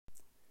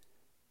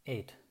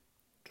8.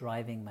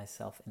 Driving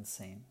myself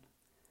insane.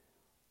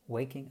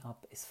 Waking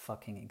up is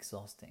fucking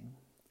exhausting.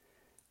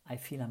 I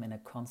feel I'm in a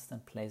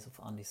constant place of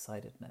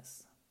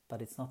undecidedness,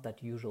 but it's not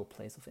that usual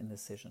place of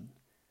indecision.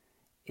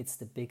 It's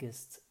the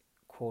biggest,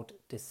 quote,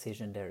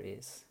 decision there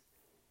is.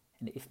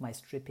 And if my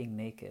stripping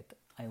naked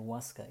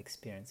ayahuasca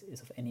experience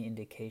is of any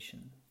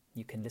indication,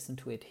 you can listen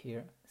to it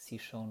here, see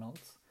show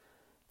notes.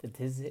 The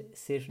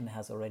decision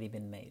has already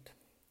been made.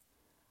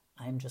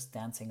 I'm just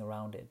dancing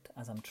around it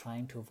as I'm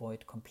trying to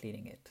avoid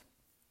completing it.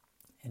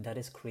 And that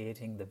is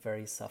creating the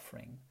very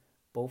suffering,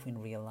 both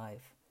in real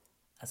life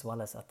as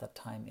well as at that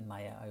time in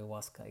my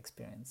ayahuasca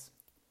experience.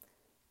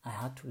 I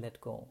had to let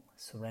go,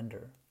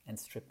 surrender, and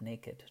strip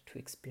naked to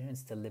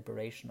experience the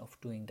liberation of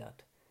doing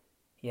that,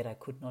 yet I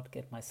could not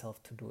get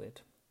myself to do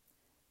it.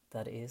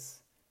 That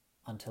is,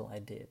 until I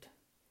did.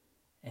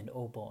 And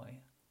oh boy,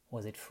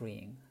 was it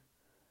freeing.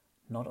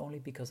 Not only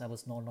because I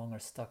was no longer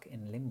stuck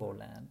in limbo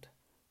land,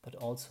 but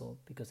also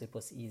because it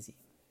was easy.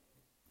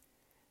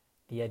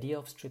 The idea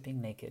of stripping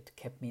naked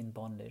kept me in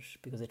bondage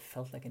because it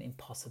felt like an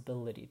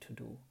impossibility to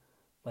do.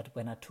 But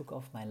when I took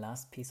off my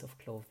last piece of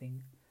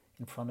clothing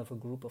in front of a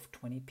group of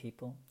 20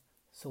 people,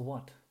 so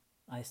what?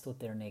 I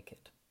stood there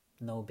naked.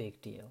 No big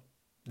deal.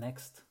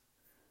 Next.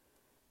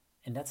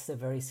 And that's the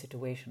very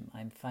situation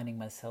I'm finding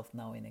myself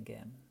now in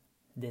again.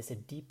 There's a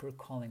deeper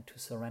calling to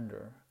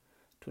surrender,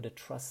 to the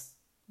trust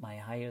my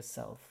higher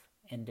self,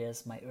 and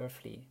there's my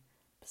earthly,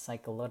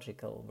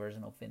 psychological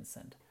version of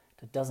Vincent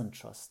that doesn't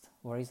trust,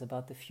 worries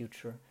about the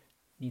future,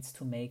 needs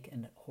to make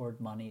and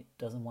hoard money,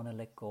 doesn't want to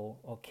let go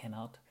or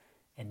cannot,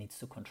 and needs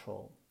to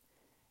control.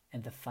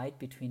 And the fight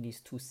between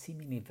these two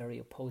seemingly very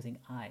opposing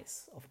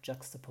eyes of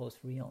juxtaposed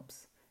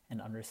realms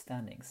and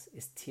understandings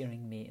is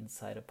tearing me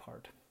inside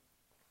apart.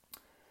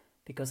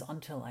 Because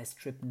until I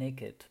strip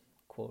naked,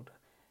 quote,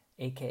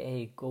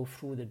 aka go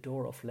through the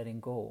door of letting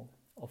go,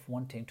 of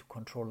wanting to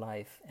control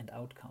life and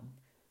outcome,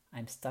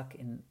 I'm stuck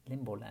in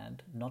limbo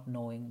land, not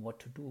knowing what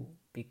to do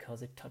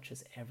because it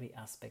touches every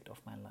aspect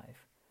of my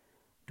life.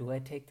 Do I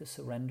take the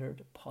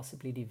surrendered,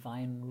 possibly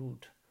divine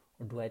route,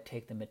 or do I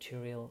take the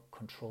material,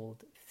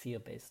 controlled,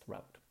 fear-based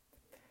route?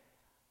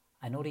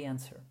 I know the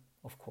answer,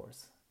 of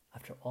course.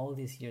 After all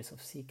these years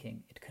of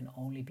seeking, it can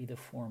only be the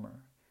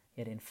former.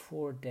 Yet in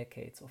 4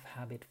 decades of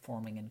habit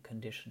forming and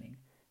conditioning,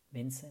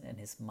 Vincent and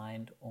his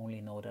mind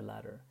only know the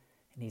latter.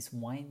 And he's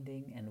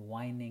winding and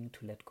whining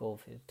to let go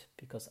of it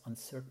because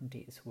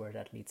uncertainty is where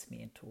that leads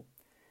me into.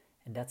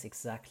 And that's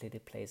exactly the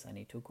place I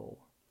need to go,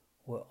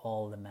 where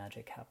all the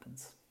magic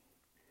happens.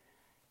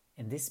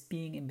 And this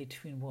being in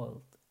between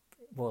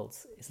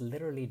worlds is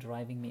literally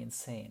driving me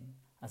insane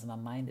as my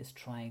mind is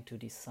trying to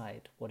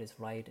decide what is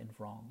right and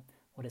wrong,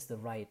 what is the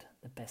right,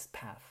 the best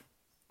path.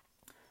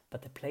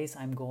 But the place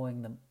I'm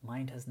going, the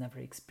mind has never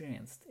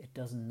experienced. It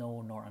doesn't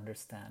know nor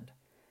understand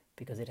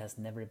because it has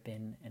never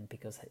been and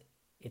because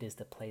it is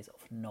the place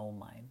of no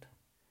mind.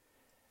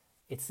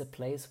 It's the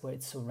place where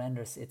it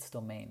surrenders its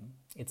domain,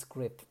 its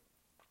grip,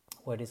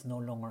 where it is no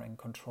longer in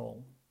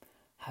control.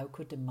 How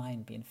could the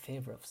mind be in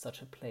favor of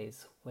such a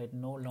place where it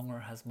no longer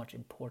has much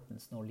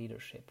importance nor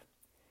leadership?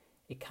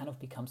 It kind of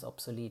becomes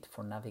obsolete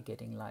for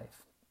navigating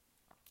life.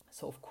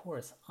 So of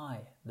course I,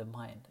 the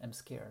mind, am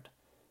scared,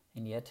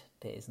 and yet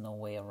there is no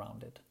way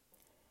around it.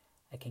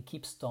 I can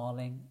keep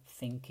stalling,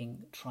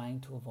 thinking, trying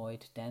to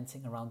avoid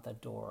dancing around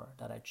that door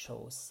that I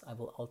chose I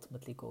will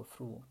ultimately go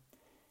through.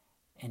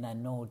 And I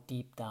know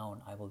deep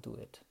down I will do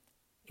it.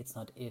 It's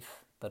not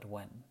if, but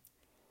when.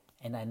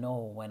 And I know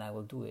when I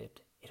will do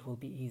it, it will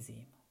be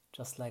easy.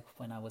 Just like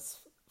when I was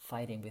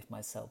fighting with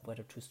myself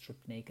whether to strip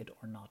naked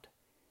or not.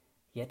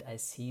 Yet I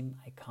seem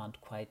I can't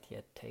quite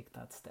yet take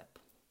that step.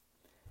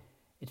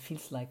 It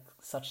feels like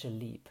such a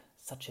leap,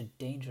 such a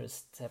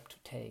dangerous step to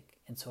take,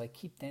 and so I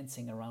keep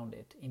dancing around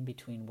it, in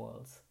between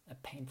worlds, a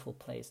painful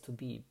place to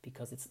be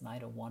because it's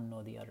neither one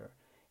nor the other.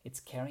 It's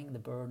carrying the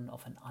burden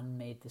of an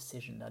unmade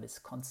decision that is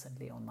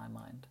constantly on my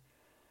mind.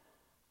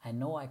 I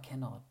know I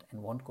cannot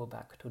and won't go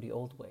back to the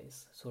old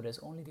ways, so there's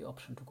only the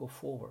option to go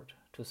forward,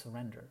 to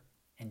surrender,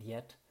 and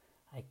yet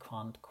I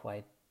can't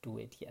quite do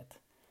it yet.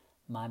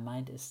 My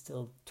mind is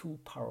still too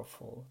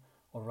powerful,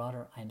 or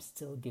rather I'm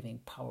still giving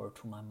power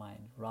to my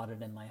mind rather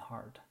than my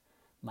heart,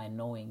 my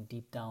knowing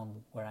deep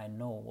down where I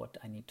know what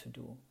I need to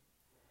do.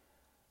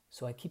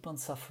 So I keep on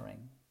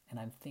suffering and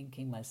I'm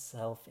thinking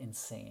myself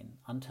insane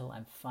until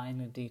I'm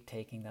finally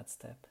taking that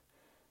step.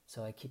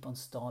 So I keep on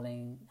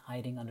stalling,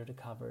 hiding under the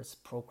covers,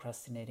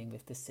 procrastinating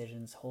with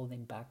decisions,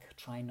 holding back,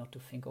 trying not to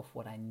think of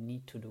what I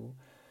need to do,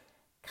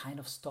 kind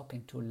of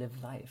stopping to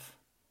live life,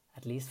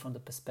 at least from the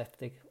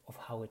perspective of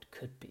how it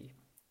could be.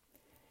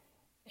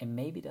 And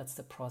maybe that's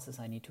the process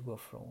I need to go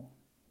through.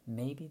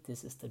 Maybe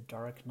this is the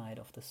dark night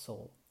of the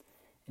soul.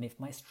 And if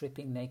my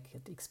stripping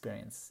naked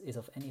experience is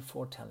of any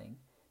foretelling,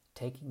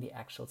 taking the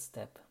actual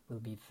step will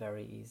be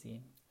very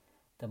easy.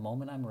 The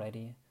moment I'm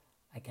ready,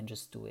 I can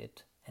just do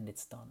it and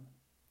it's done.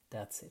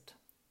 That's it.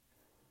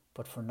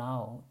 But for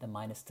now, the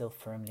mind is still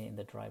firmly in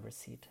the driver's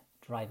seat,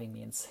 driving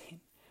me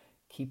insane,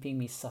 keeping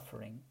me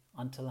suffering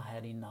until I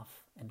had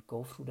enough and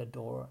go through the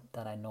door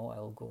that I know I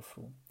will go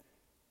through.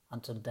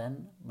 Until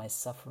then, my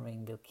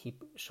suffering will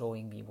keep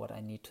showing me what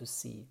I need to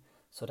see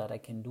so that I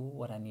can do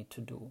what I need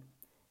to do.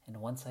 And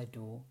once I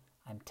do,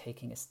 I'm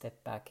taking a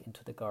step back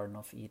into the Garden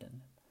of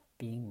Eden,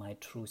 being my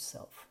true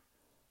self.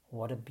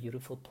 What a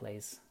beautiful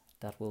place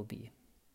that will be.